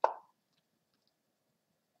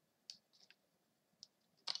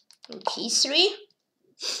 Rook e3.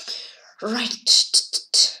 Right.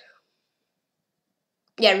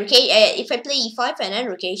 Yeah, rook if I play e5 and then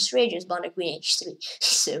rook h3, I just bond a queen h3.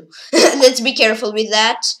 So let's be careful with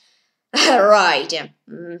that. Right. Yeah.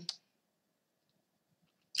 Rook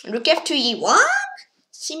f2 e1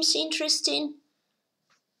 seems interesting.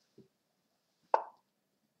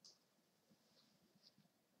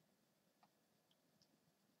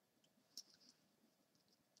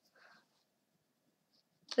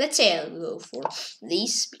 Let's say I'll go for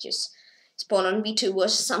this, because pawn on b2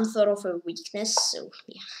 was some sort of a weakness, so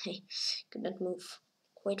yeah, I could not move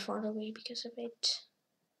quite far away because of it.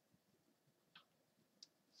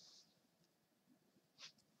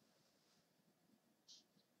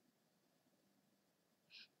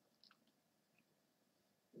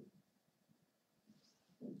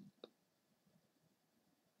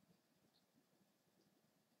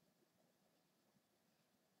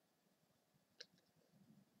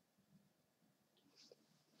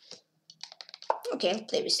 Okay, I'll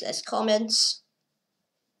play with less comments.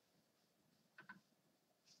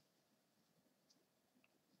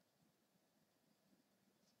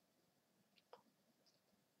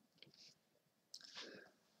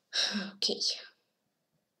 Okay.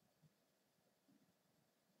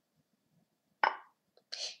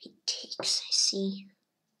 He takes, I see.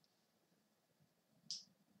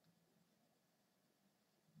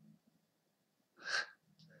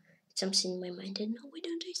 Something in my mind, and no, why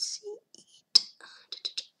don't I see it?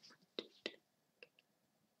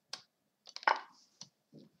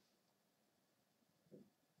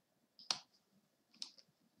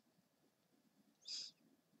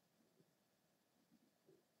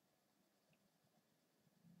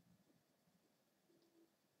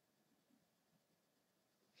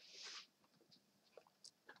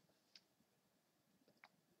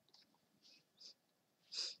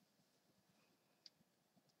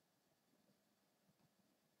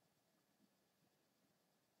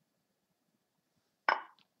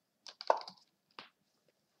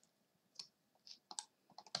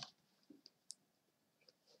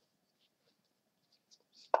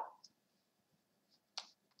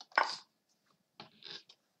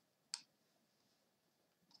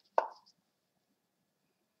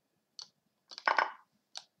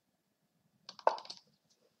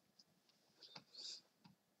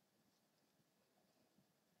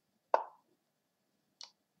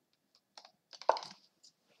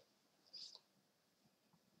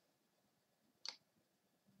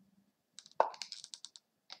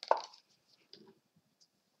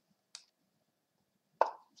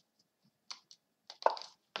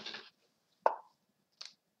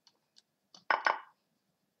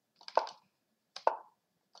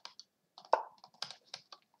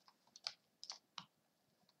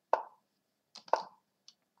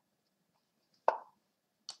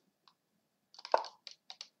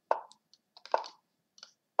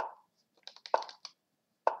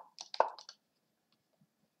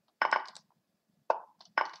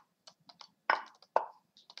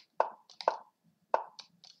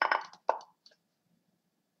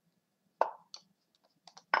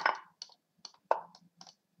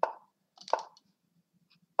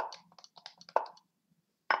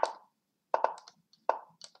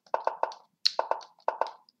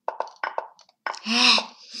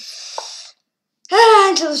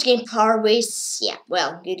 Until this game par with, yeah,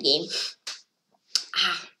 well, good game.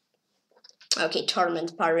 Okay,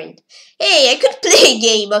 tournament parent. Hey, I could play a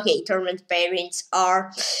game. Okay, tournament parents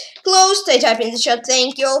are closed. I type in the chat.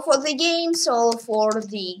 Thank you all for the games. All for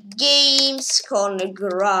the games.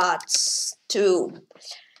 Congrats to.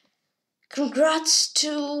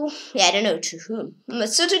 Yeah, I don't know to whom.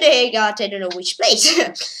 So today I got, I don't know which place.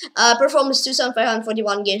 Performance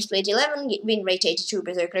 2,541, games played 11, win rate 82,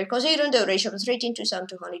 berserker considered, the ratio was rating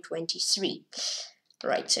 2,223.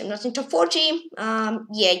 Right, so I'm not in top 40.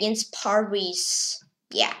 Yeah, against Parvis.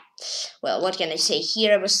 Yeah. Well, what can I say?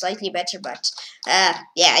 Here I was slightly better, but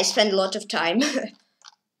yeah, I spent a lot of time.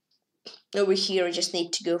 Over here I just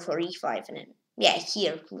need to go for e5 and then yeah,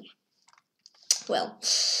 here. Well,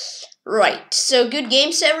 right. So good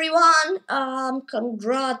games, everyone.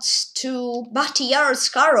 Congrats to Bakhtiar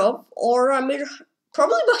Askarov or Amir.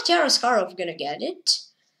 Probably Bakhtiar Askarov gonna get it.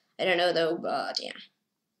 I don't know though, but yeah.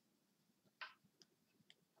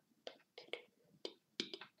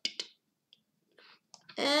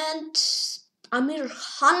 And Amir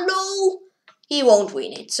Hanlo, he won't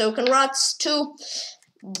win it. So congrats to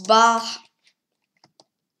Bakhtiar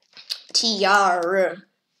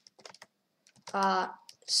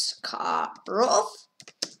Askarov,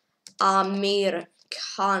 Amir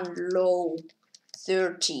Hanlo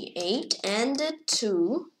 38, and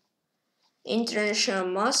to International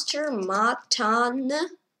Master Matan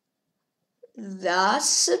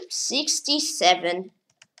Das 67.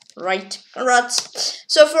 Right, congrats.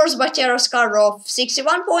 So first Bakhtiar Askarov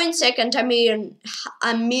 61 points, second Amir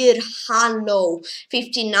Hanlo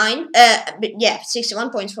 59. Yeah, 61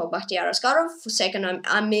 points for Bakhtiar Askarov. Second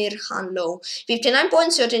Amir Hanlo 59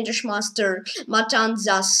 points. Third English Master Matan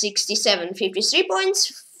Das 67, 53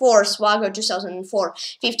 points. Fourth Swagger 2004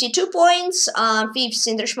 52 points. Fifth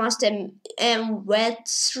English Master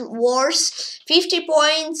Wars 50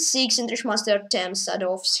 points. Sixth English Master Tem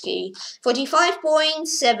Sadovsky 45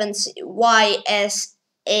 points. Seventh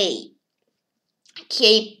YSA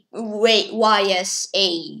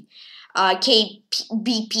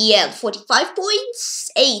KBPL 45 points.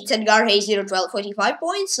 8 Edgar Hayes 012 45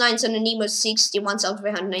 points. 9 Anonymous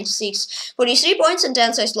 61,396 43 points. And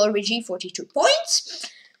 10 Size Lord G 42 points.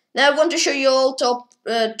 Now I want to show you all top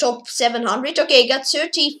 700. Okay, I got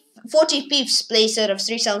 45th place out of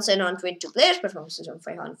 3,722 players. Performances on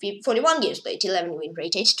 541 games played, 11 win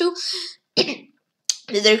rate 82.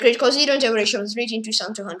 The critical zero and average was rating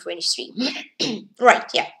 2,223.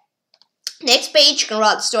 Right, yeah. Next page,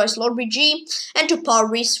 congrats to us Lord BG and to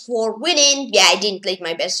Paris for winning. Yeah, I didn't play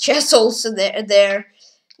my best chess also there.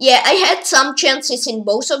 Yeah, I had some chances in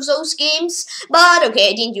both of those games, but okay,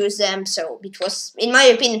 I didn't use them, so it was, in my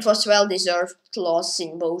opinion, it was well-deserved loss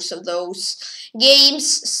in both of those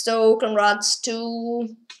games. So congrats to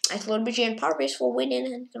Lord BG and Paris for winning,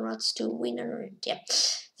 and congrats to winner. Yeah,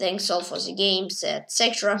 thanks all for the games,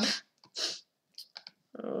 etc.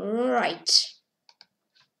 Right.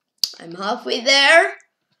 I'm halfway there.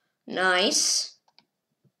 Nice.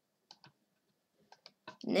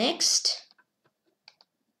 Next.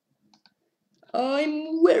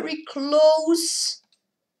 I'm very close.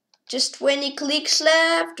 Just 20 clicks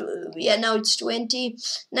left. Yeah, now it's 20.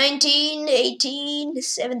 19, 18,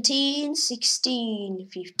 17, 16,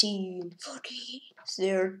 15, 14,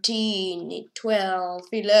 13, 12,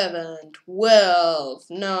 11, 12,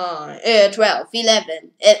 9, 12,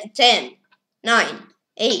 11, 10, 9,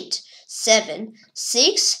 8, 7,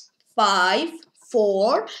 6, 5,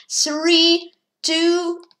 4, 3,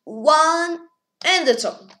 2, 1, and that's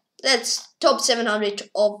all. That's top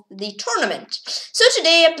 700 of the tournament. So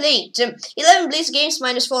today I played 11 Blitz games,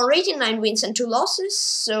 -4 rating, 9 wins and 2 losses.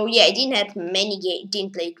 So yeah, I didn't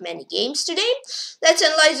play many games today. Let's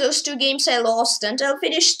analyze those 2 games I lost and I'll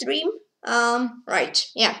finish stream. Right,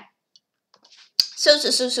 yeah. So.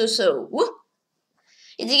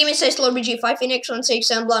 In the game it says Lord BG 5 in X1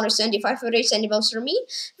 6 and Blunder 75 over 8 centipounds for me,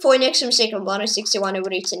 4 in X1 second Blunder 61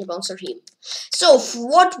 over 8 centipounds for him. So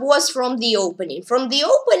what was from the opening? From the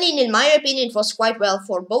opening, in my opinion, it was quite well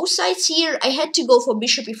for both sides here. I had to go for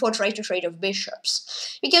bishop before trying to trade off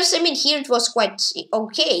bishops. Because, I mean, here it was quite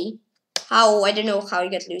okay. How, I don't know how he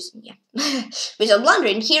got losing, yeah. Without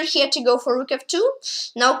blundering. Here he had to go for rook f2.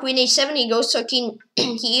 Now queen a7, he goes to king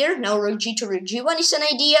here. Now rook g2, rook g1 is an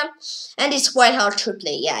idea. And it's quite hard to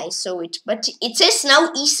play, yeah, I saw it. But it says now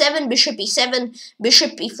e7, bishop e7,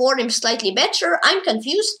 bishop e4, I'm slightly better. I'm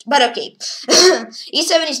confused, but okay.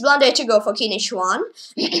 e7 is blunder, I had to go for king h1.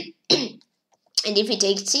 And if he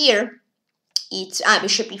takes here, it's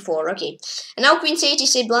bishop e4. Okay, and now queen c8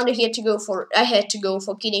 is a blunder here to go for. I had to go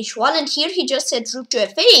for king h1, and here he just said rook to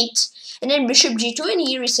f8, and then bishop g2, and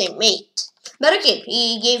here is a mate. But okay,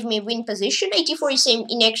 he gave me win position. 84 is same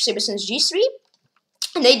inaccuracy since g3,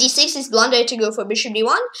 and 86 is blunder to go for bishop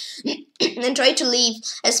d1, and try to leave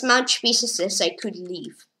as much pieces as I could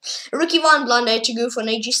leave. Rook e1 blunder to go for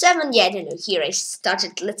knight g7. Yeah, I don't know. Here I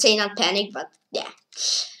started, let's say, not panic, but yeah.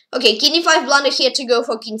 Okay, king e5 blunder here to go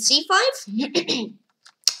for king c5.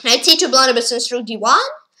 Knight c2 blunder since rook d1.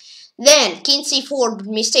 Then king c4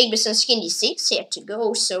 mistake since king d6 here to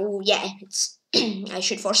go. So yeah, it's I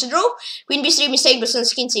should force a draw. Queen b3 mistake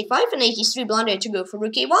since king c5, and knight e3 blunder to go for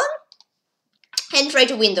rook a1, and try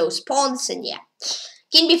to win those pawns. And yeah,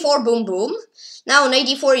 king b4 boom boom. Now knight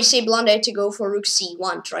d4 is a blunder to go for rook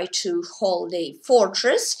c1, try to hold a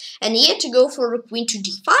fortress, and here to go for rook queen to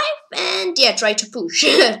d5, and yeah, try to push.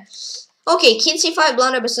 Okay, king c5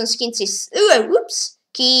 blunder since king c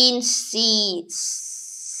king c7,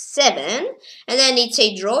 and then it's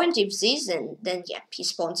a draw, and if this, and then yeah,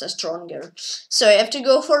 his pawns are stronger. So I have to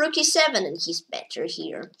go for rook e7, and he's better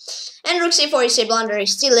here. And rook c4 is a blunder. I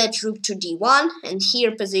still let rook to d1, and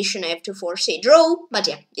here position I have to force a draw. But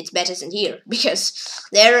yeah, it's better than here, because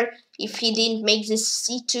there, if he didn't make this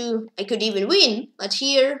c2, I could even win. But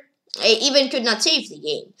here, I even could not save the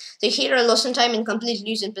game. So here I lost some time in completely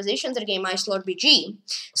losing position. The game I slot bg.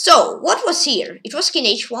 So what was here? It was king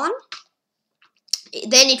h1.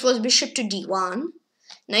 Then it was bishop to d1,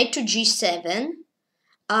 knight to g7.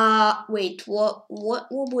 Wait,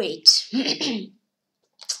 wait.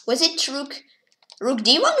 Was it rook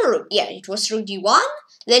d1 or rook? Yeah, it was rook d1.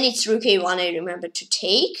 Then it's rook a1. I remember to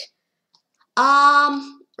take.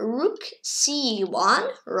 Rook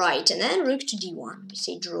c1, right, and then rook to d1. We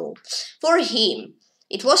say draw. For him,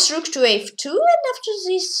 it was rook to f2, and after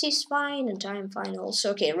this he's fine, and I'm fine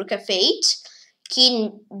also. Okay, rook f8,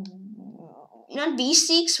 king, not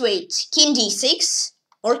b6. Wait, king d6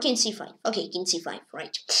 or king c5. Okay, king c5.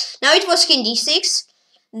 Right. Now it was king d6.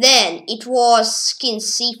 Then it was king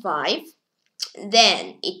c5.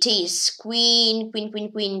 Then it is queen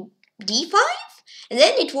d5. And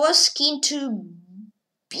then it was king to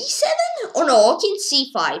b7. Or no, king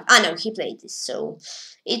c5. Ah, no, he played this. So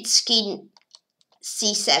it's king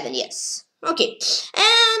c7. Yes. Okay.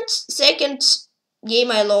 And second game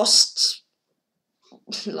I lost.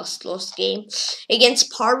 Lost game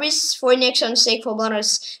against Parvis. 4 in extra mistake for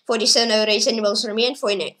blunders, 47 average animals for me, and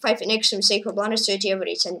 5 in extra mistake for blunders, 30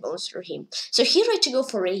 average animals for him. So here I had to go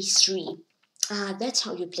for a3. Ah, that's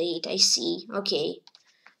how you play it. I see. Okay,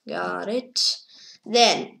 got it.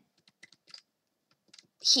 Then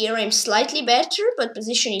here I'm slightly better, but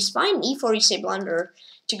position is fine. e4 is a blunder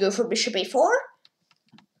to go for bishop a4,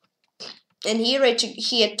 and here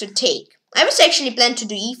he had to take. I was actually planning to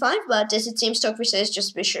do e5, but as it seems, Stockfish says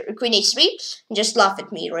just bishop queen h3, and just laugh at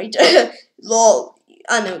me, right? Lol.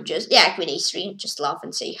 No, just yeah, queen h3, just laugh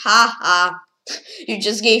and say, ha ha. You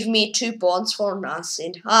just gave me 2 pawns for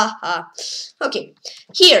nothing, ha ha. Okay,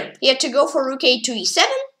 here he had to go for rook a2 e7,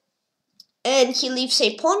 and he leaves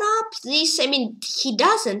a pawn up. This, I mean, he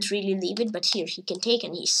doesn't really leave it, but here he can take,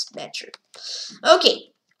 and he's better.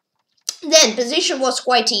 Okay, then position was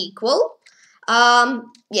quite equal.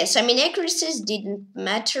 Yes, I mean, accuracies didn't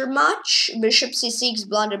matter much. Bishop c6,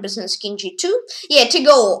 blunder business, king g2. Yeah,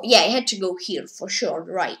 I had to go here for sure,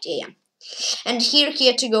 right, yeah. And here he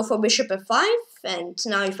had to go for bishop f5, and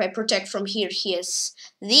now if I protect from here, he has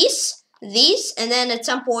this, and then at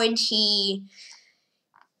some point he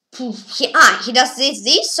does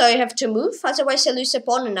this, so I have to move, otherwise I lose a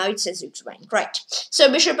pawn, and now it says rook's rank, right. So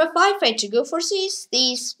bishop f5, I had to go for this,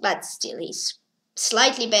 but still he's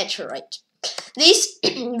slightly better, right. This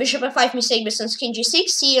bishop f5 mistake since king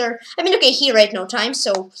g6 here. I mean, okay, here at no time,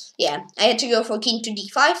 so yeah, I had to go for king to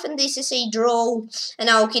d5, and this is a draw. And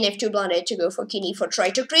now king f2 blunder, I had to go for king e4, try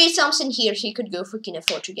to create something. Here he could go for king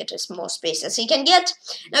f4 to get as more space as he can get.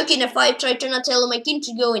 Now king f5, try to not allow my king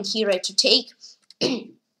to go, and here I had to take.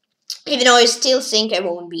 Even though I still think I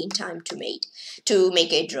won't be in time to make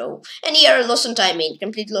a draw. And here I lost some time in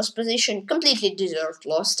complete lost position, completely deserved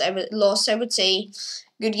loss. I would say.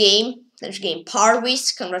 Good game. Next game,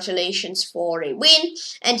 Parvis. Congratulations for a win.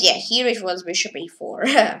 And yeah, here it was bishop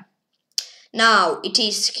a4. Now it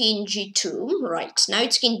is king g2. Right. Now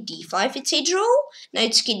it's king d5. It's a draw. Now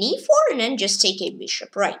it's king e4, and then just take a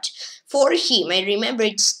bishop. Right. For him, I remember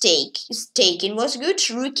it's take. His taking was good.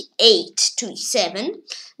 Rook 8 to e7.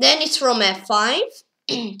 Then it's from f5.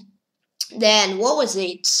 Then what was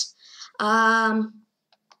it?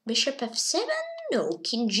 Bishop f7. No,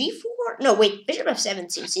 king g4. No, wait, bishop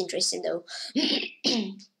f7 seems interesting though.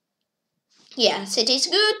 Yes, it is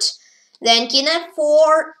good. then king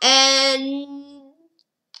f4, and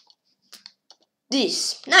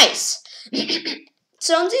this. Nice.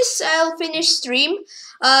 So on this, I'll finish stream.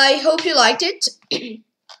 I hope you liked it.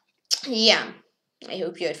 Yeah, I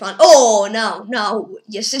hope you had fun. Oh, now,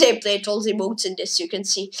 yesterday I played all the emotes in this. You can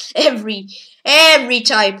see every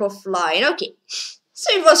type of line. Okay.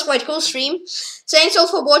 So it was quite cool stream. Thanks all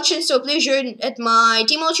for watching. So please join at my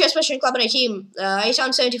team chess passion club and I team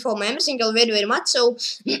 874 members. Thank you very much. So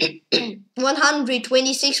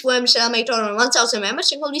 126 members make total 1000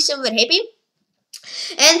 members. And we'll be so very happy.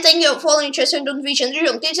 And thank you for following chess and don't reach and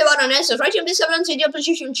please about an answer right here. This happens in your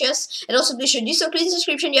position chess and also please should do so. Please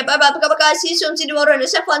description. Yeah, bye bye guys. See you soon. See you tomorrow and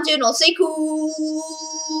have fun. Say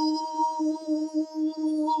cool.